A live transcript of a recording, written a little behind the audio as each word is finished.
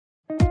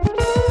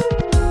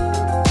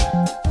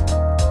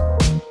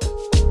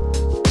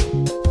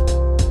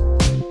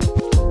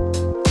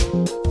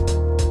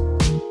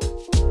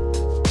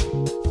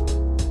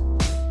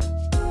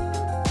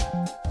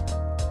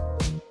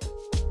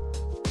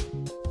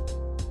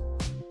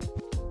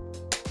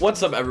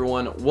What's up,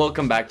 everyone?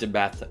 Welcome back to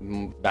Bath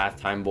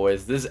Time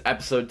Boys. This is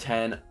episode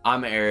 10.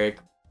 I'm Eric.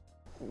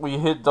 We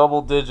hit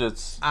double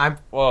digits.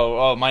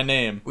 Whoa, my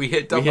name. We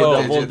hit We double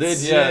hit double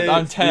digits. digits. Yeah,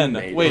 I'm 10.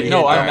 We Wait, made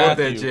no, it. I'm double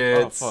Matthew.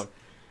 digits. Oh, fuck.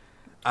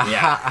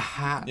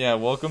 Aha. Yeah,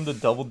 welcome to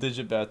Double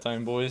Digit Bath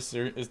Time Boys.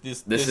 This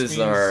is means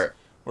our...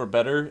 we're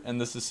better, and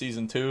this is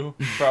season 2,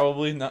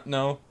 probably.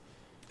 No.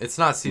 It's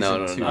not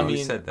season No. 2. I we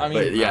mean- said that. I mean-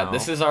 But yeah, No.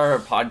 this is our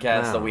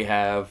podcast No. that we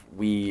have.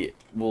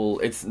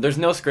 There's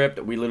no script.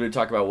 We literally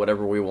talk about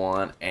whatever we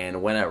want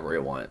and whenever we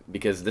want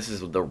because this is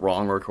the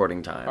wrong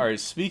recording time. All right,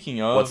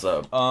 speaking of... What's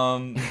up?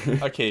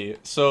 Okay,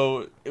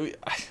 so...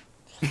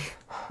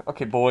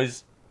 Okay,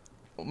 boys.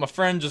 My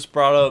friend just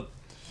brought up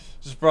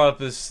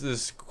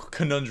this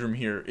conundrum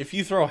here. If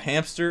you throw a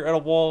hamster at a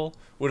wall,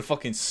 would it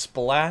fucking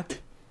splat?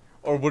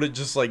 Or would it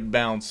just, like,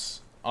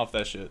 bounce off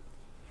that shit?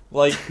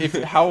 Like,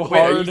 how Wait,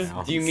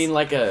 hard... do you mean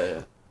like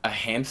a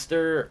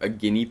hamster, a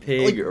guinea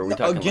pig, or are we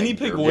talking a guinea like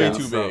pig gerbil? way Yeah,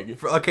 too so-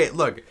 big. Okay,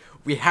 look.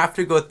 We have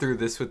to go through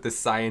this with the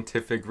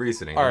scientific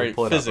reasoning. All Let me right,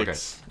 pull it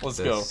physics. up. Okay. Let's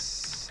The go.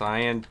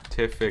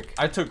 Scientific.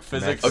 I took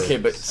physics. Method. Okay,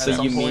 but at so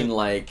some you point. mean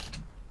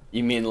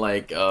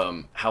like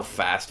how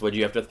fast would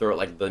you have to throw it,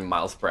 like the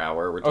miles per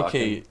hour we're talking?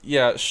 Okay,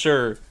 yeah,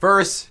 sure.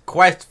 First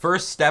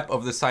step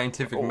of the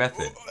scientific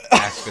method.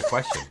 Ask a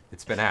question.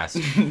 It's been asked.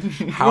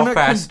 How We're not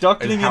fast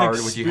conducting and an hard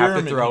would you have to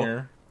experiment throw?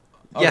 here.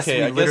 Yes,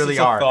 Okay, I we guess literally it's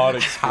a are. thought How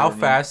experiment.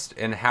 fast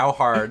and how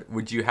hard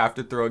would you have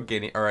to throw a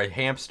guinea or a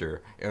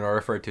hamster in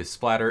order for it to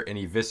splatter and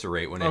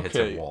eviscerate when it hits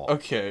a wall?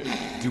 Okay.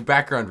 Do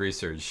background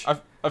research.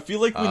 I feel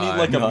like we need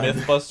like a none.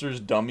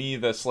 Mythbusters dummy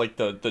that's like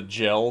the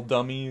gel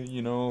dummy,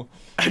 you know?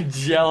 A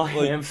gel Like,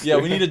 hamster. yeah,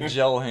 we need a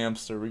gel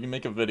hamster. We can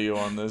make a video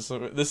on this.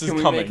 This is Can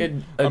we coming. make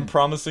I'm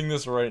promising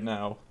this right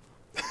now.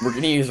 We're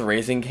gonna use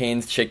Raising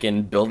Cane's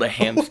chicken, build a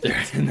hamster,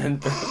 and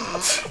then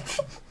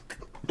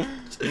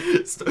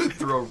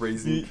Throw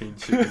raisin You- cane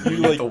chicken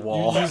You at like the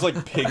wall. you use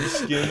like pig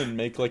skin and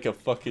make like a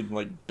fucking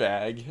like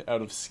bag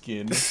out of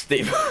skin.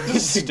 staple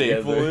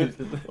Staple it.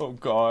 together. Oh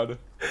god.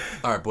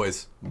 All right,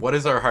 boys. What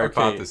is our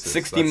hypothesis?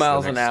 60 That's the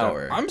miles an next step.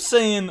 hour. I'm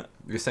saying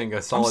You're saying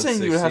a solid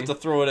 60? you would have to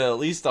throw it at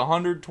least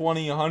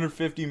 120,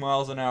 150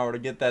 miles an hour to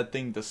get that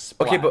thing to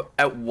splat. Okay, but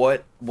at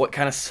what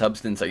kind of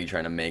substance are you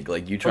trying to make?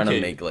 Like, you trying Okay,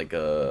 to make like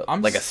a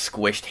I'm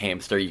squished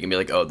hamster? You can be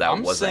like, oh, that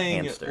I'm was saying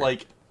a hamster.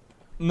 like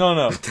no,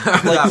 That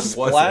like was a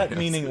splat hamster.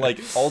 meaning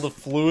like all the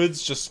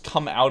fluids just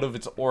come out of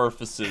its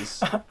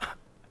orifices,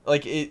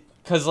 like it,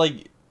 cause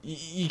like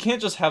you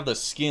can't just have the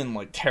skin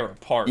like tear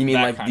apart. you mean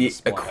that like kind the of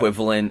splat.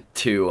 equivalent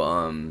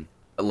to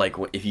like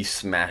if you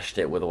smashed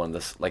it with one of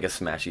this, like a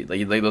smashy,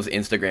 like those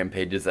Instagram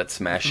pages that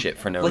smash shit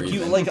for no Like reason.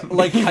 you like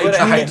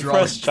Hydraulic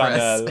press press.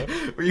 channel.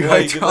 Were you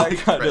Like, hydraulic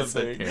that kind of press a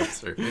thing.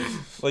 hamster?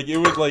 Like it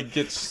would like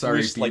get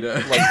Sorry, squished like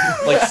PETA.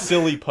 like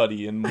silly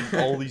putty and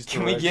all these.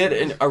 Can we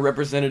get a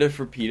representative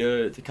for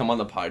PETA to come on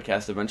the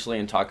podcast eventually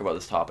and talk about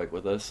this topic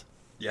with us?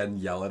 Yeah, and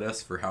yell at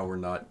us for how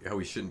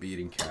we shouldn't be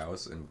eating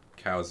cows, and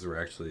cows are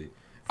actually.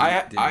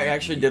 I didn't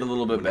actually eat did a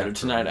little bit when better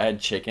after- tonight. I had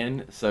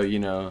chicken, so you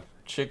know.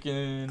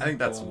 chicken? I think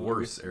that's dog.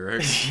 worse,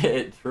 Eric.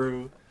 Shit,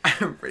 true.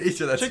 I'm pretty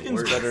sure that's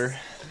Chicken's worse. better.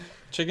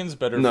 Chicken's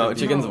better. No, for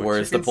chicken's No,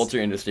 worse. The chicken's-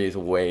 poultry industry is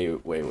way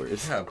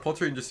worse. Yeah,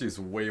 poultry industry is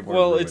way more.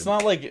 Well, ruined. it's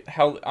not like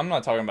how I'm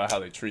not talking about how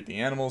they treat the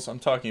animals. I'm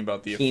talking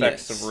about the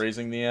effects Penis. of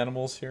raising the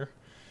animals here.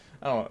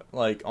 I don't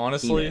like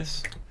honestly.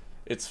 Penis.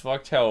 It's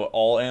fucked how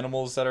all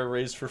animals that are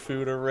raised for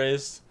food are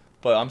raised.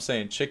 But I'm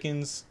saying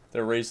chickens,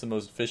 they're raised the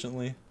most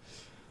efficiently.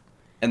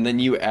 And then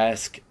you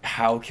ask,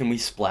 how can we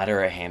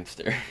splatter a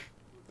hamster?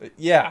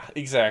 Yeah,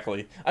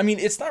 exactly. I mean,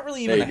 it's not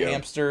really even There a you go.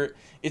 hamster.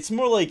 It's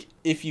more like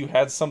if you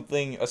had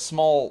a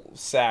small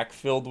sack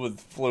filled with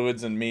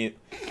fluids and meat.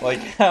 Like,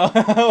 how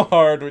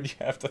hard would you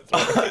have to throw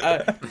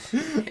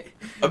it?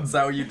 Is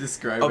that what you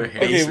describe A a hamster?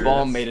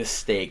 baseball as? made a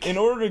steak. In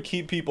order to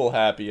keep people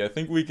happy, I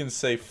think we can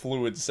say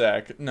fluid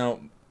sack.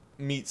 No,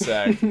 meat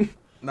sack. No,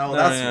 No,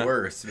 that's yeah.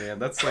 worse, man.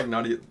 That's like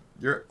not.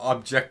 You're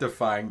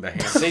objectifying the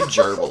hamster. Say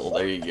gerbil.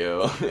 There you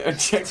go.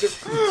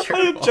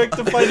 I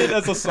objectified it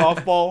as a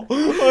softball.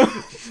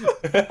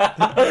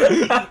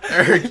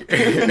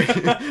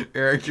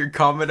 Eric, your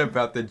comment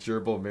about the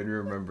gerbil made me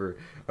remember.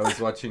 I was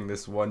watching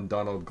this one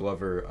Donald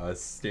Glover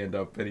stand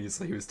up, and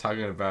he was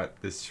talking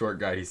about this short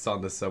guy he saw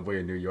on the subway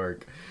in New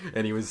York,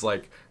 and he was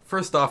like,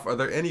 "First off, are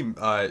there any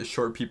really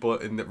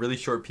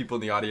short people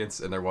in the audience?"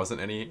 And there wasn't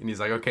any, and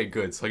he's like, "Okay,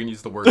 good, so I can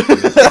use the word."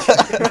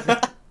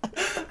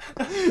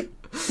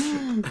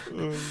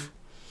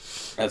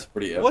 That's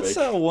pretty epic. What's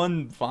that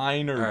one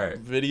Vine or Alright.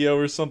 video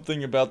or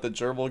something about the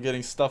gerbil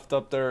getting stuffed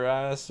up their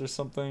ass or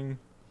something?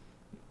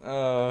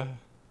 You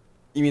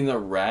mean the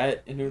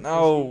rat?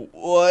 No,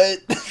 what?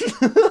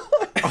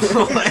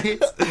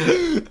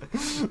 What?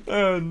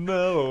 Oh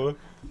no.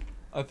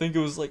 I think it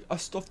was like, I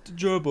stuffed the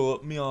gerbil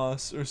up my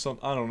ass or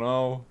something. I don't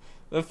know.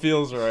 That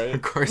feels right.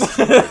 Of course.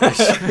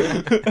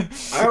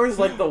 I always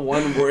like the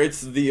one where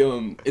it's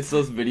it's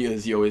those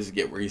videos you always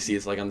get where you see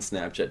it's like on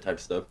Snapchat type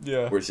stuff.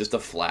 Yeah. Where it's just a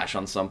flash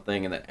on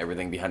something and then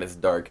everything behind it's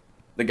dark.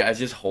 the guy's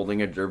just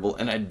holding a gerbil,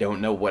 and I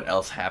don't know what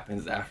else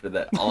happens after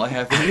that. All I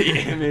have is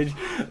the image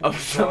of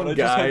some I just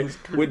guy had this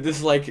with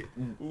this like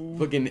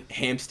fucking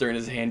hamster in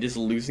his hand, just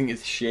losing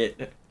his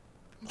shit.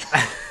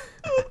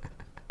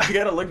 I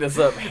gotta look this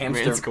up.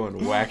 Hamster, Man's going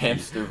wacky.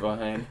 hamster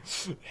vine.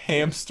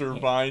 Hamster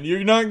vine.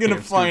 You're not gonna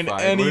Hamster find vine.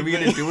 anything. What are we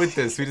gonna do with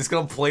this? We just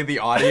gonna play the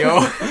audio? No,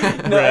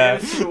 I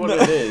gotta see what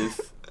it is.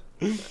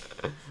 You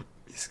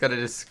just gotta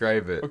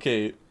describe it.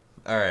 Okay.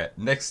 All right.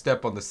 Next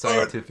step on the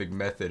scientific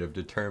method of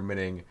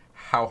determining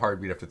how hard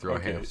we'd have to throw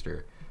Okay. a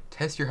hamster.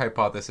 Test your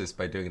hypothesis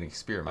by doing an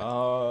experiment.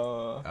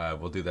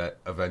 We'll do that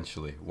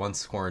eventually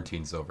once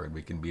quarantine's over and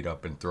we can meet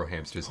up and throw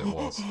hamsters at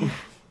walls.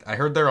 I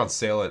heard they're on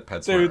sale at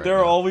PetSmart. Dude, right they're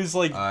now. always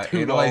like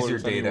 $2 analyze your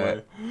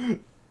data. anyway.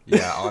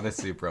 Yeah,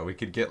 honestly, bro, we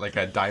could get like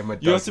a dime a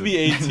dozen. You have to be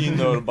 18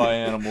 though to buy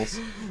animals.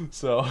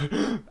 So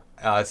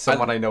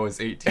Someone I know is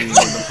 18 on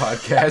the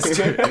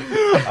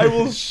podcast. I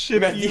will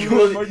ship Matthew, you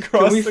can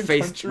across we the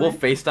country. We'll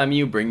FaceTime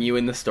you, bring you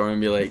in the store,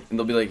 and be like, and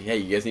they'll be like, "Hey,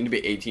 you guys need to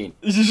be 18."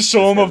 You just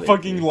show them a That's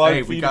fucking really- live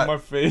Hey, we feed got- in my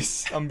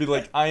face. I'm be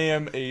like, I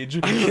am age.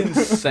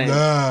 Insane.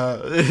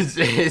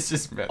 It's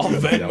just I'll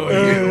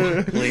Venmo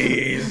you,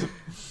 please.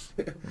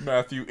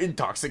 Matthew,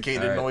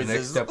 intoxicated Alright, the noises.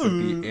 next step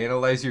would be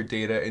analyze your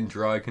data and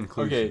draw a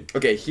conclusion. Okay.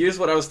 Okay, here's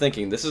what I was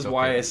thinking. This is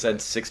why Okay. I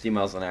said 60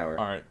 miles an hour.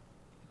 All right.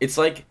 It's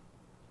like,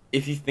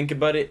 if you think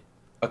about it,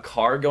 a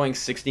car going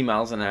 60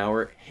 miles an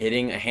hour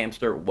hitting a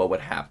hamster, what would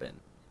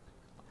happen?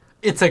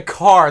 It's a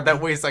car that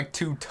weighs like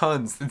 2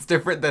 tons. It's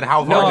different than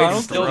how No, hard I it's don't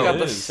it's still think got it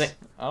the is. sa-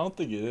 I don't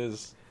think it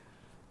is.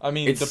 I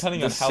mean, It's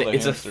depending the on how sa- the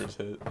it's a- hamsters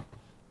hit.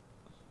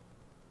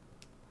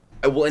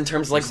 Well, in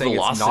terms of like saying it's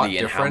not velocity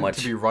and how different much.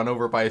 to be run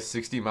over by a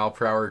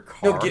 60-mile-per-hour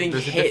car. No, getting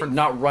There's a hit, different-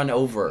 not run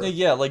over.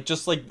 Yeah, like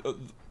just like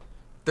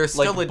There's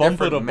like still a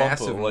bumper different to mass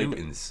bumper, of like-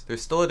 newtons.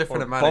 There's still a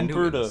different or amount of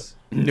bumper to- newtons.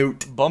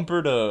 Newt.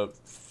 bumper to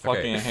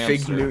fucking Okay, Fig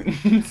hamster.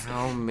 Newtons.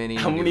 How many?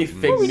 How many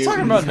newtons? fig What are we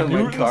talking about? Newtons in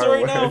my Newtons car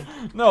right worth?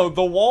 now? No,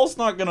 the wall's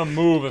not gonna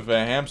move if a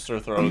hamster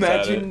throws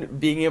at it. Imagine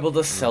being able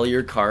to sell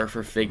your car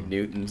for fig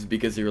Newtons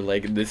because you're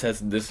like, this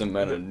has this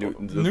amount of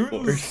Newtons of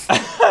Newtons. force.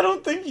 I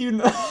don't think you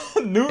know. A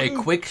Newtons.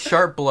 quick,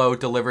 sharp blow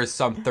delivers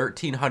some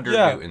 1,300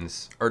 Yeah.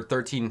 newtons, or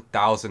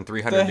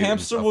 13,300 The newtons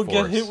hamster of will get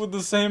force. hit with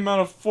the same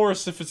amount of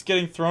force if it's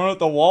getting thrown at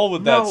the wall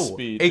with that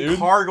speed. a dude.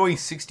 car going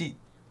 60.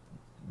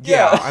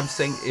 Yeah. Yeah, I'm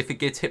saying if it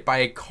gets hit by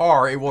a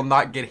car, it will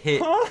not get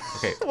hit. Huh?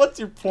 Okay. What's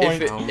your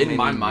point? If How in many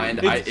my mind,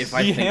 It's- if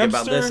I the think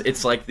about this, hamster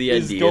it's like the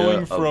is idea going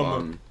of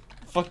from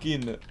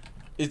Fucking,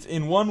 it's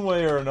in one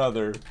way or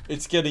another.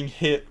 It's getting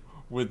hit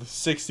with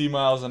 60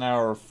 miles an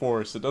hour of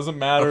force. It doesn't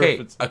matter Okay, if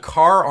it's. a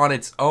car on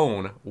its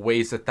own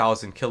weighs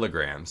 1,000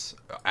 kilograms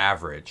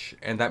average,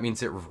 and that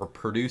means it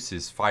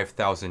produces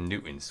 5,000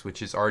 newtons,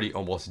 which is already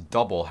almost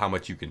double how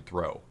much you can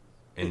throw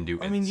in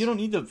newtons. I mean, you don't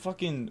need to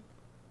fucking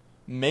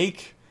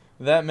make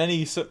that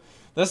many. So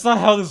that's not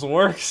how this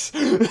works.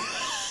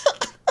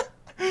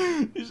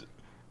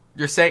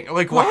 You're saying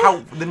like, well, how?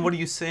 Then what are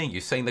you saying? You're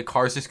saying the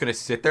car's just gonna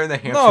sit there and the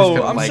hamster's No,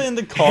 gonna I'm like, saying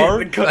the car.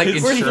 The car- like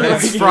it's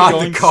insurance going fraud the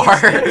 60. car.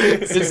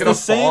 It's gonna the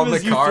same fall in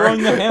as the you car.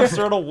 throwing the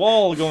hamster at a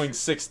wall going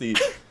 60.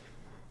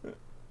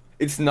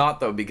 It's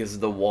not though because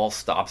the wall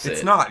stops it.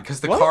 It's not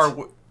because the What?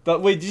 car.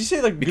 Wait, did you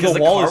say like because the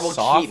the wall car is will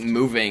soft? keep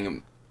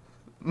moving.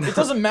 It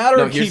doesn't matter.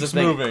 No, It here's the keeps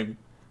thing. moving.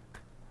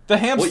 The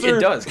hamster,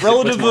 does, 'cause it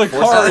relative puts to more the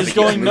force car, on it is to keep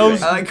going moving.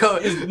 nose. I like how,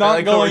 is I not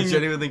like how going. we're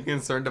genuinely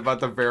concerned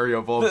about the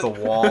variable of the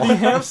wall. The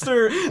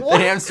hamster. The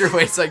What? hamster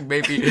weighs like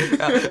maybe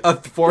a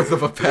fourth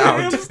of a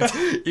pound.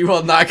 He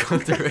will not go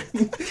through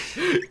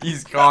it.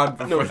 He's gone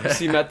before No, that.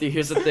 see, Matthew.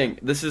 Here's the thing.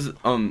 This is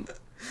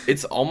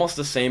it's almost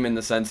the same in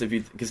the sense if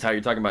you because how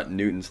you're talking about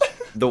newtons.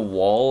 The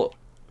wall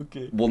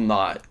Okay. will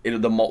not.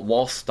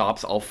 Wall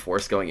stops all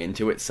force going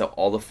into it, so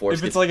all the force.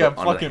 If it's gets like a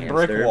put onto the fucking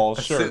brick hamster. wall,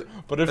 sure. Assu-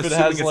 But if it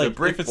assuming has it's a like,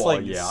 brick if it's wall,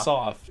 like yeah.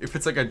 soft, If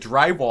it's like a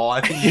drywall, I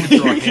think you you can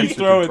throw a can hamster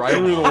throw it through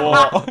through the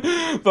drywall.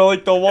 wall. But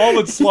like the wall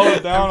would slow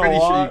it down I'm pretty a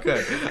sure lot. you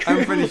could.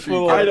 I'm pretty sure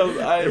you Well,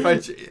 could. I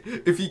don't.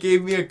 If you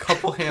gave me a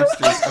couple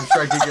hamsters, I'm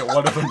sure I could get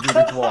one of them through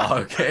the wall.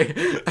 Okay.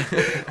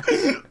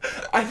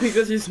 I think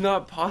that's just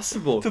not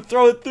possible. To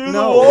throw it through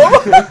No.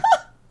 the wall.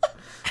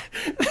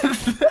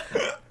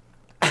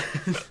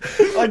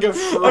 Like a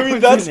I mean,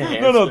 that's frozen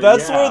no. hamster,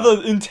 That's yeah. where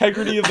the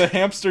integrity of the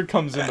hamster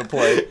comes into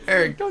play.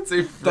 Eric, don't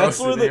say frozen That's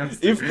where the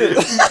hamster. if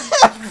the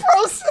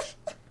frozen.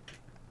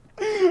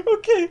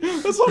 Okay,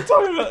 that's what I'm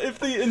talking about. If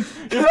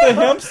the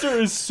hamster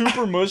is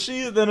super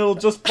mushy, then it'll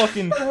just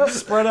fucking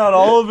spread out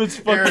all of its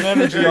fucking Eric,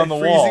 energy Eric, on the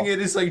freezing wall. it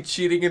is like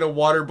cheating in a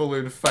water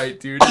balloon fight,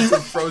 dude. It's a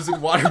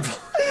frozen water balloon.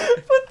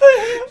 But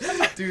the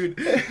hamster. Dude,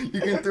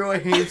 you can throw a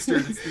hamster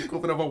that's the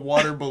equivalent of a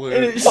water And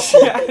balloon. it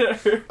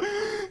shattered.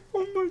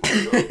 Oh my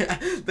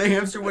god. The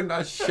hamster would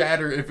not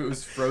shatter if it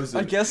was frozen.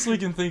 I guess we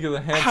can think of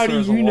the hamster How do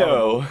as a you water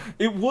know? balloon.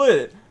 It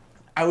would.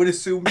 I would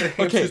assume the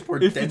Okay, hamster's more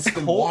if dense it's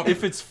than cold, water.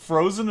 if it's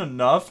frozen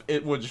enough,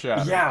 it would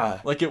shatter. Yeah.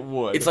 Like it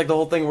would. It's like the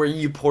whole thing where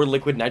you pour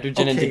liquid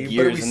nitrogen Okay, into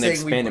but are we gears and they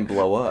saying we- expand and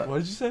blow up. What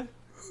did you say?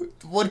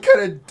 What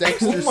kind of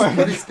Dexter Oh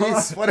my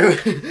space? What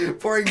are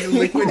pouring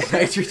liquid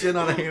nitrogen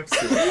on a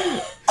hamster?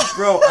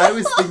 Bro, I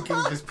was thinking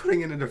just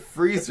putting it in a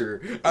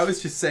freezer. I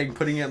was just saying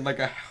putting it in like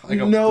a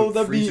No,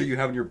 that'd freezer be- you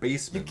have in your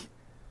basement.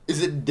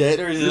 Is it dead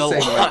or is it You're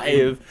saying, like,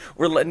 alive?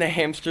 We're letting a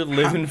hamster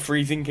live in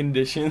freezing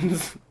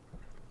conditions.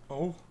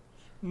 Oh.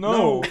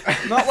 No,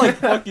 not like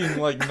fucking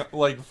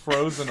like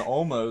frozen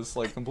almost,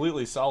 like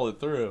completely solid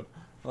through.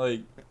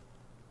 Like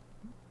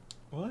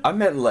what? I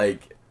meant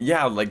like,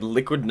 yeah, like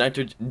liquid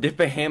nitrogen. Dip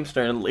a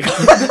hamster in liquid.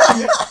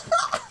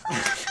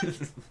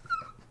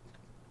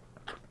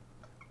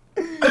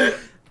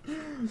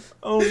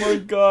 Oh my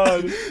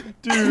god,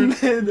 dude!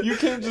 then You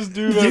can't just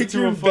do that get to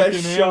your a fucking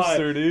best shot.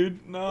 hamster,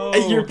 dude. No.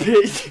 And your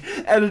pig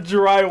at a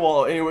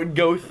drywall, and it would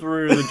go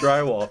through the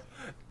drywall.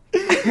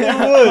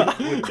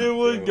 It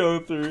would go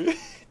through.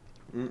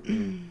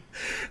 Mm-mm.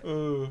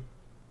 Oh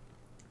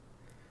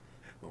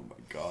Oh my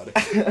god.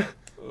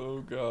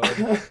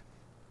 god.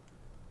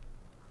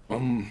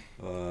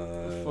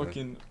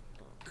 Fucking.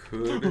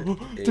 Could a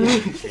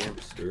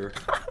hamster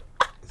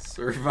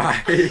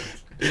survive?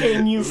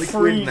 Can you liquid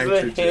freeze the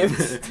nitrogen?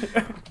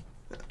 hamster?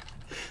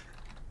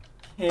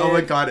 Oh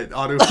my god, it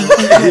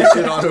autofilled.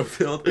 It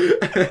autofilled.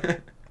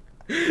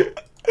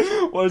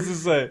 What does it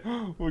say?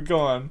 Well, go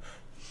on.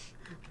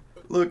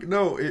 Look,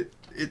 no,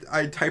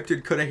 I typed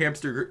in could a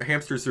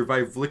hamster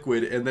survive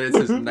liquid, and then it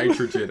says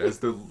nitrogen as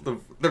the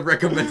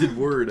recommended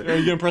word. Are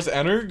you gonna press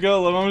enter?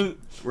 Go. Let me.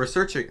 We're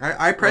searching.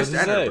 I pressed What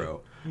does it enter, say?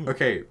 bro.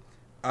 Okay.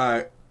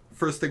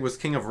 First thing was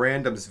King of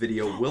Random's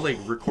video,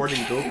 willing recording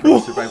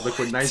GoPro survive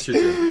liquid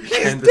nitrogen,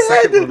 and the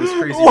second one was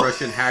crazy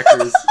Russian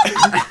hackers.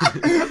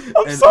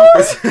 I'm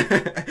sorry.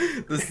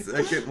 The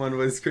second one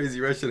was crazy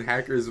Russian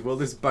hackers. Will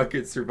this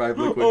bucket survive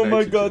liquid Oh nitrogen?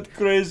 my god,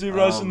 crazy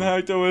Russian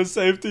hacker with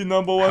safety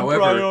number one However,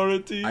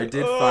 priority. I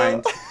did Ah.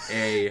 find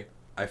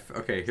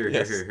okay, here.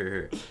 Yes.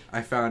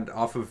 I found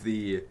off of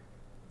the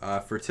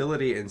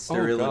fertility and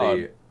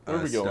sterility Where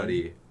are we going?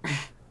 study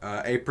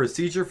a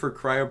procedure for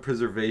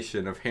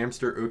cryopreservation of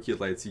hamster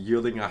ooculites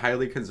yielding a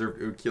highly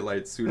conserved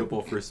ooculite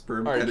suitable for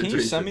sperm Alright, penetration. can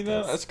you send me that?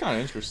 tests. That's kind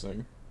of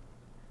interesting.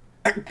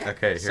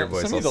 Okay, here,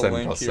 boys. Send me I'll the send,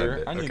 link I'll send here.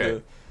 it. I need Okay.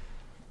 to.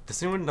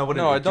 Does anyone know what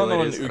No, an I don't know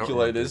what ooculite an is? ooculite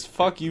remember. is.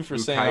 Fuck you for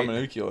saying I'm an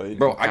Ookite. ooculite.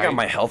 Bro, I got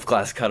my health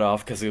class cut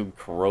off because of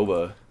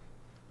Karoba.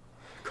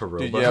 Karoba.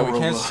 Dude, yeah, we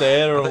can't Karoba.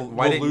 say it or Why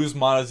we'll didn't- lose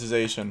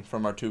monetization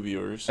from our 2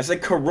 viewers. I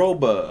said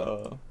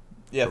Karoba.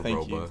 Yeah,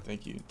 thank you, Karoba.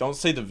 thank you. Don't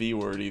say the V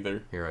word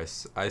either. Here,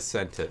 I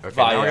sent it. Okay,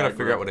 now I gotta Viagra.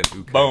 figure out what an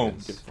oocyte Boom.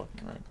 is. Get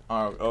fucking right.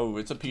 Oh,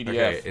 it's a PDF.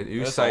 Okay, an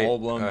That's a oocyte.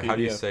 whole-blown PDF. How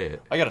do you say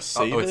it? I gotta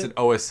save it's it. an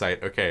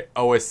oocyte. Okay,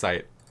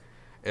 oocyte.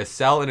 A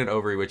cell in an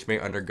ovary which may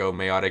undergo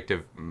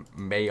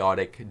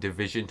meiotic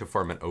division to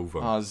form an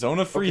ovum.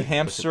 Zona-free Okay,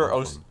 hamster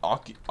what's an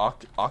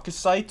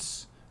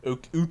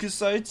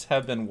oocytes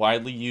have been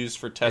widely used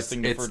for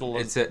testing the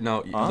fertilization.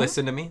 No,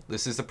 listen to me.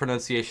 This is the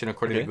pronunciation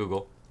according to Okay.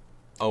 Google.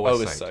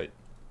 Oocyte. Oocyte.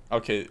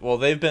 Okay, well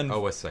they've been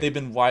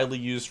Oocyte. widely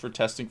used for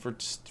testing for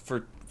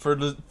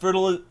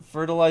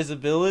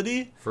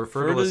fertilizability. For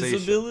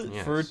fertilization.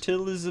 Yes.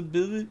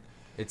 Fertilizability.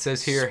 It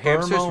says here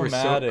hamsters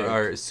Spermomatic.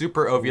 are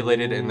super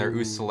ovulated in their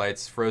Ooh.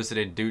 oocytes frozen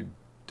in dude.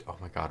 Oh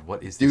my god,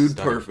 what is this? Dude,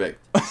 stutter? perfect.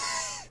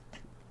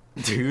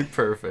 Dude,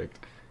 perfect.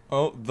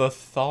 Oh, the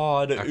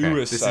thawed Okay,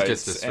 this is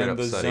just a oocytes straight and up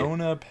the study.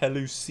 zona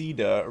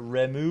pellucida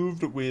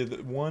removed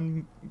with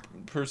 1%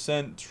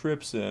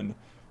 trypsin.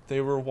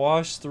 They were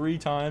washed 3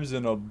 times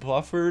in a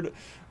buffered.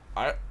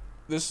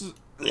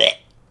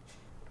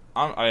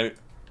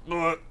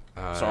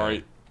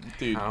 Sorry,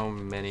 dude. How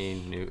many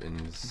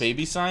newtons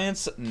Baby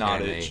science, not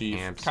can it, a chief.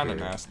 hamster Kind of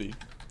nasty.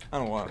 I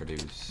don't want.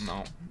 produce?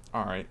 No.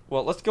 All right.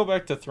 Well, let's go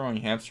back to throwing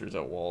hamsters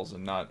at walls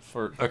and not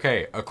for.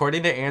 Okay,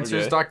 according to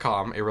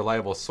Answers.com, a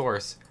reliable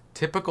source,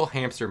 typical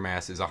hamster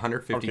mass is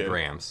 150 Okay.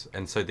 grams,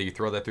 and so that you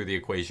throw that through the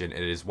equation,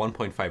 it is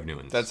 1.5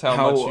 newtons. That's how,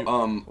 How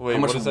much. Wait, how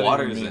much what does that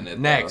water even is mean? in it?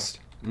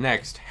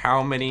 Next,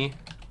 how many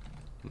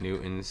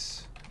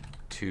newtons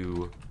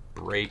to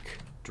break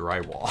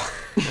drywall?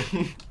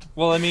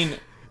 Well, I mean,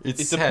 it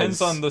depends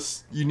says on the.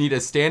 You need a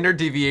standard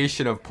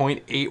deviation of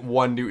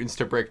 0.81 newtons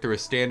to break through a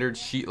standard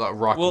sheet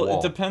rock Well, wall.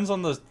 it depends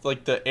on the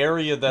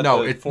area that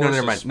No, the it, force no,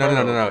 never is mind. No,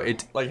 spread no, no, no. over.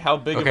 It Like how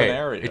big okay. of an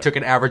area? It took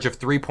an average of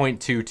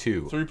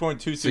 3.22.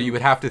 3.22. So you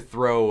would have to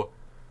throw.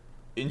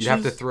 inches? You'd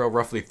have to throw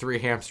roughly 3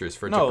 hamsters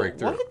for it to No, break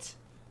through. what?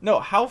 No,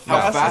 how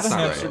fast fast is a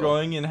is hamster it?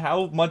 going, and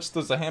how much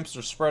does a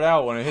hamster spread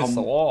out when it hits How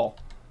the m- wall?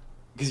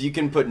 Because you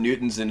can put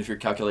newtons in if you're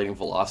calculating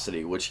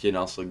velocity, which can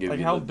also give Like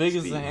you how the big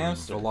is speed. the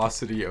hamster?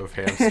 Velocity of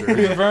This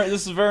hamster.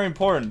 is very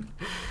important.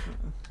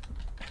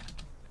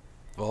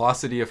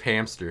 Velocity of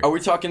hamster. Are we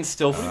talking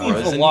still frozen here, or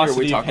are we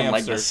Velocity of talking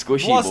like the hamster.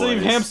 squishy Velocity boys?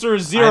 of hamster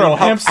is I 0. need help.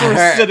 Hamster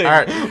is sitting. All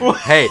right.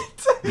 Hey,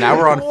 now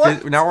we're on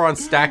What? now we're on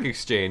Stack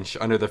Exchange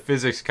under the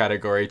physics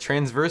category.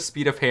 Transverse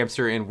speed of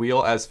hamster and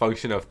wheel as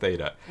function of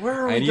theta. Where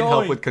are I we need going?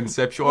 help with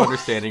conceptual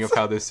understanding of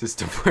how this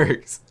system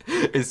works.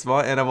 A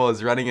small animal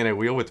is running in a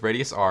wheel with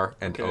radius r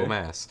and Okay. O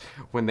mass.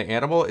 When the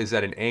animal is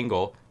at an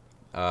angle,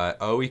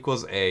 O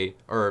equals A,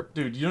 or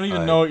Dude, you don't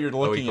even know what you're O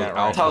looking equals at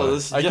right alpha. now. Tyler,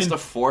 this is I just can- a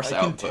force I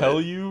can output.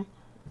 tell you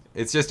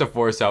It's just a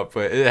force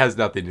output. It has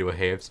nothing to do with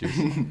hamsters.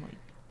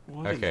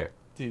 What Okay.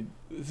 dude,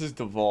 this is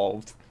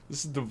devolved.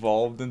 This is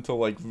devolved into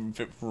like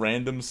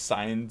random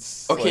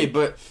science. Okay, like,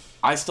 but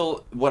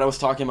what I was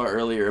talking about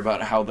earlier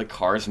about how the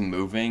car's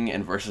moving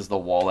and versus the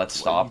wall that's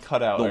stopped.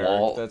 cut out the Eric.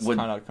 wall That's would.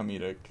 kind of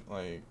comedic.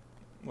 Like,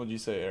 what'd you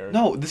say, Eric?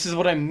 No, this is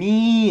what I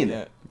mean.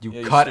 Yeah, You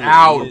yeah, cut still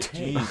out. idiot.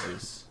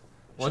 Jesus.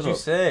 What'd Shut you up.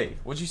 say?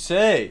 What'd you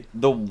say?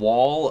 The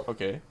wall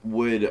Okay.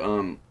 would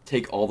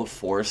take all the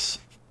force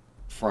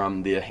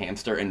from the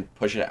hamster and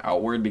push it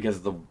outward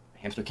because the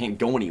hamster can't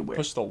go anywhere.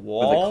 Push the But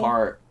wall. the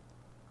car.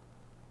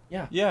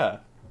 Yeah.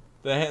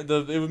 It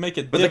would make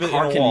a But the divot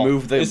car in a can wall.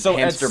 move the so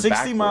hamster at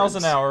 60 miles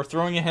an backwards. hour,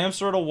 throwing a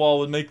hamster at a wall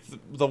would make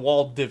the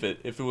wall divot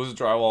if it was a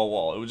drywall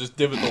wall. It would just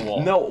divot the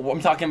wall. No, I'm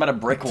talking about a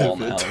brick wall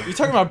now. You're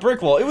talking about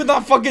brick wall. It would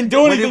not fucking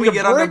do When did anything we to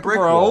get on the brick, brick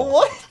bro. wall?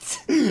 What?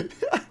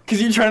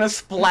 Because you're trying to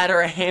splatter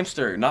a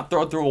hamster, not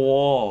throw it through a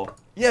wall.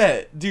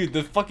 Yeah, dude,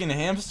 the fucking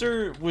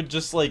hamster would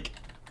just like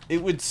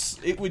it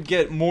would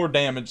get more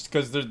damaged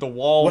because the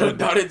wall What would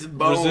about its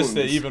bones? resist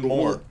it even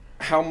more.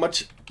 How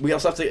much? We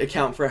also have to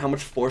account for how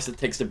much force it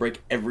takes to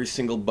break every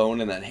single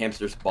bone in that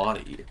hamster's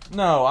body.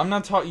 No, I'm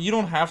not talking. You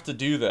don't have to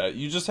do that.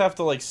 You just have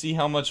to like see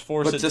how much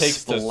force But it to takes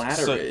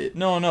splatter to. it.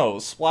 No,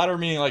 splatter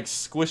meaning like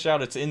squish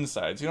out its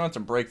insides. You don't have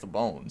to break the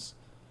bones.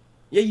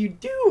 Yeah, you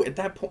do at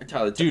that point,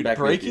 Tyler. Dude,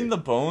 breaking the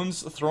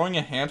bones, throwing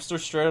a hamster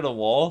straight at a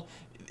wall,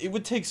 it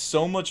would take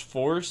so much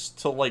force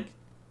to like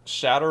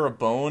shatter a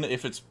bone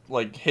if it's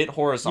like hit No,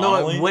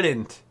 horizontally. it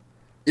wouldn't.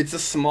 It's a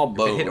small If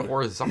bone. it hit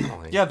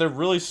horizontally. Yeah, they're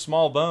really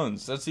small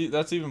bones. That's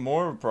even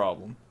more of a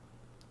problem.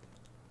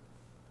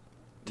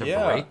 To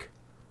yeah. break?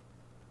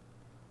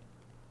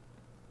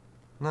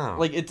 No.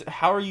 Like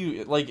how are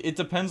you like it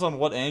depends on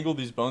what angle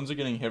these bones are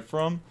getting hit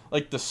from.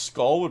 Like the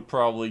skull would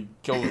probably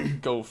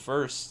go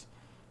first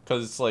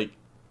cuz it's like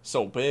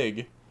so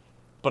big.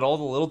 But all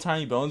the little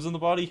tiny bones in the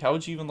body, how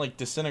would you even like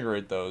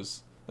disintegrate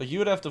those? Like you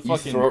would have to You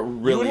fucking throw it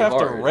really you would have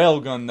hard. to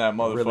railgun that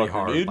motherfucker, really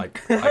hard. dude.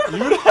 Like you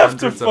would have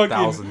to hundreds of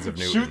thousands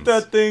fucking of shoot newtons.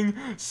 that thing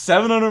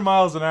 700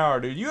 miles an hour,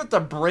 dude. You have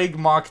to break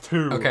Mach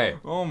 2. Okay.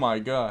 Oh my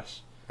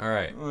gosh. All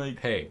right. Like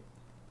Hey.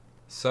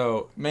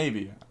 So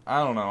maybe.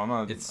 I don't know. I'm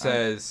not it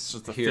says it's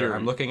just a here. theory.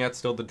 I'm looking at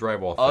still the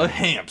drywall a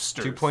thing.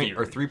 hamster.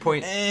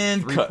 3.22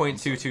 And cut.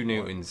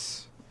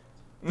 newtons.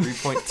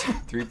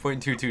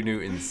 3.22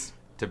 newtons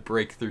to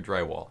break through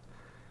drywall.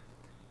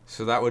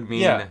 So that would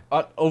mean Yeah,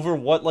 over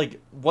what, like,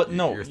 what,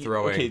 no. You're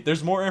throwing- Okay,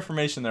 there's more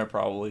information there,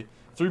 probably.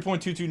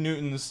 3.22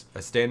 newtons.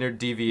 a standard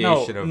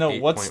deviation of No,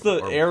 8 what's point-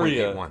 the or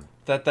area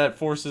 0.81. that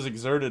force is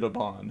exerted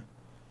upon?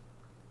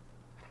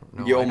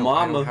 No, Yo, I don't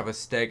mama. have a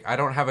steg. I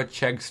don't have a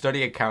Chegg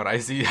study account. I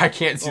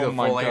can't see Oh the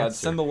my full god, answer.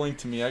 send the link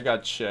to me. I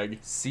got Chegg.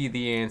 See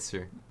the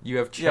answer. You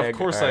have Chegg. Yeah, of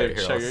course I have Alright,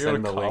 here, Chegg. I'll I go to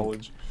send the link.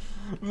 college.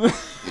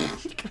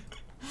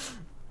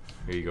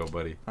 Here you go,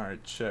 buddy.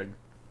 Alright, Chegg.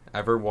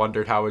 Ever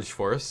wondered how much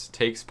force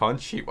takes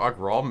punch, sheepwalk,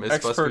 raw, Expert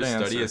Mythbusters study,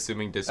 answer.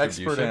 assuming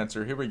distribution? Expert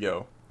answer. Here we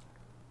go.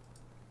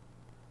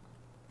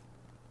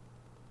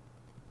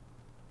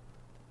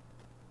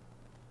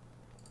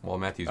 While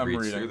Matthews I'm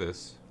reads reading. through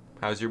this,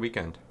 how's your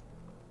weekend?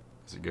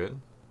 Is it good?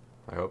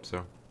 I hope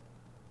so.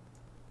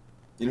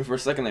 You know, for a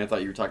second there, I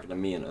thought you were talking to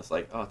me, and I was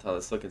like, "Oh,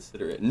 Tyler's so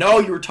considerate." No,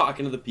 you were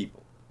talking to the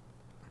people.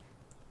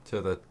 To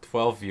the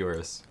 12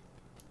 viewers,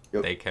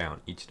 Yep. they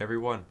count each and every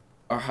one.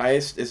 Our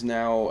highest is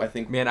now, I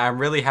think. Man, I'm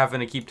really having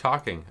to keep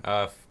talking.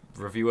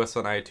 Review us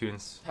on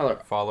iTunes.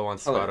 Tyler. Follow on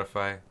Tyler.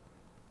 Spotify.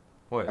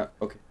 What?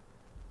 Okay.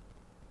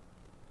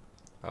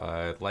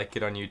 Like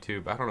it on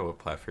YouTube. I don't know what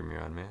platform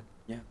you're on, man.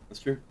 Yeah, that's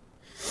true.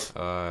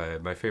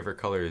 My favorite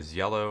color is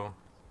yellow.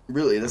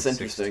 Really, that's I'm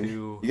interesting. 6'2".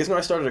 You guys know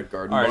I started a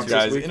garden Alright, box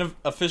guys. this week?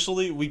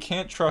 Officially, we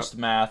can't trust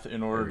math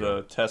in order There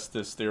we to test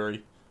this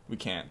theory. We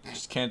can't.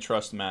 Just can't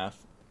trust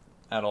math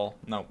at all.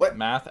 No, What?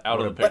 math out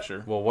of the What-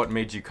 picture. Well, what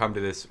made you come to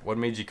this? What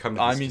made you come to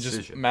this I mean,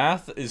 decision? just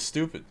math is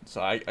stupid.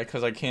 So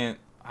because I can't.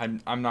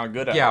 I'm not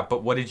good at Yeah, it.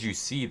 but what did you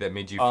see that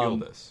made you feel Um,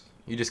 this?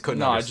 You just couldn't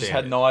No, I understand just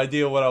had it. no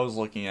idea what I was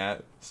looking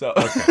at. So.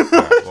 Okay,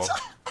 alright,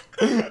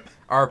 well,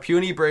 our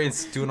puny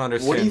brains don't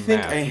understand What do you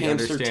think math. a We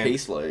hamster understand,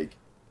 tastes like?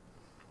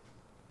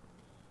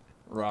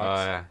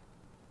 Rocks.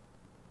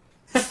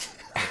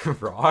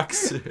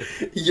 Rocks?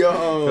 Feel the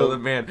Yo!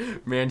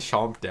 man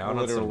chomp down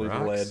Literally on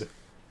some rocks. lead.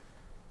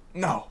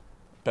 No.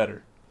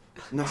 Better.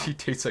 No. He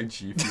tastes like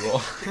G Fuel.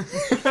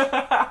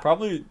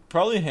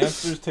 Probably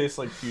hamsters taste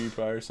like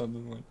PewDiePie or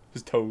something, like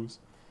his toes.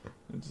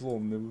 Just little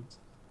nibbles.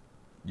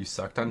 You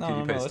sucked on No,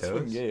 PewDiePie's that's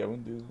fucking toes? gay. I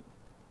wouldn't do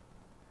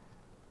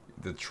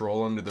that. The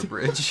troll under the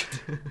bridge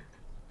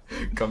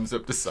comes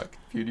up to suck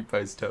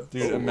PewDiePie's toes.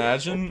 Dude, Oh,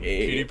 imagine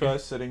okay. PewDiePie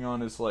sitting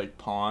on his like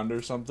pond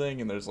or something,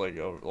 and there's like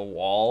a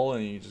wall,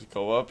 and you just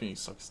go up and you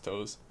suck his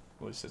toes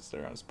while he sits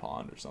there on his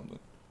pond or something.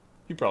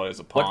 He probably has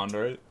a pond,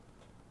 right?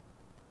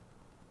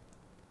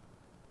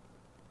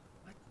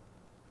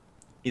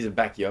 He's a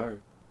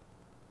backyard.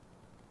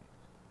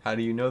 How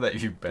do you know that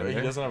you've been He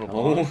there? doesn't have a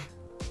Oh. pond. I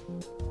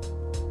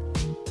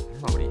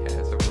don't know what he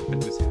has. I've never been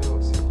to his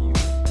house. Have you?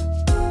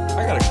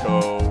 I gotta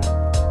go.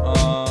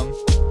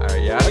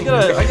 Alright, yeah. I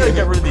gotta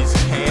get rid of these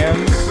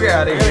cans. We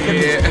outta I gotta get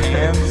here. these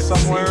cans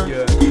somewhere. See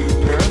ya.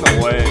 They're in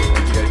the way.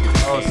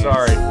 Oh,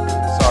 sorry.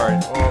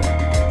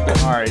 Well,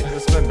 alright.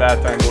 This has been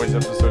Bad Time Boys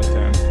episode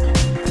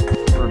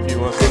 10.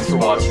 Review us Thanks for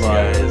watching,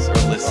 guys, or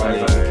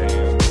listening.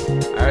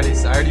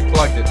 I already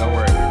plugged it. Don't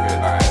worry, we're good.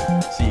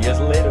 Alright, see you guys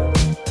later.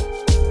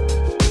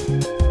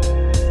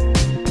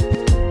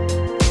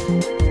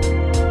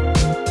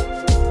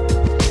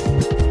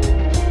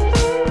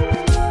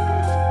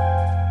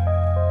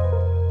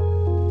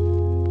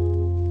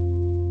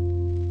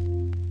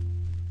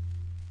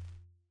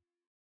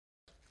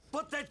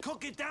 Put that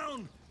cookie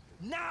down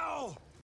now!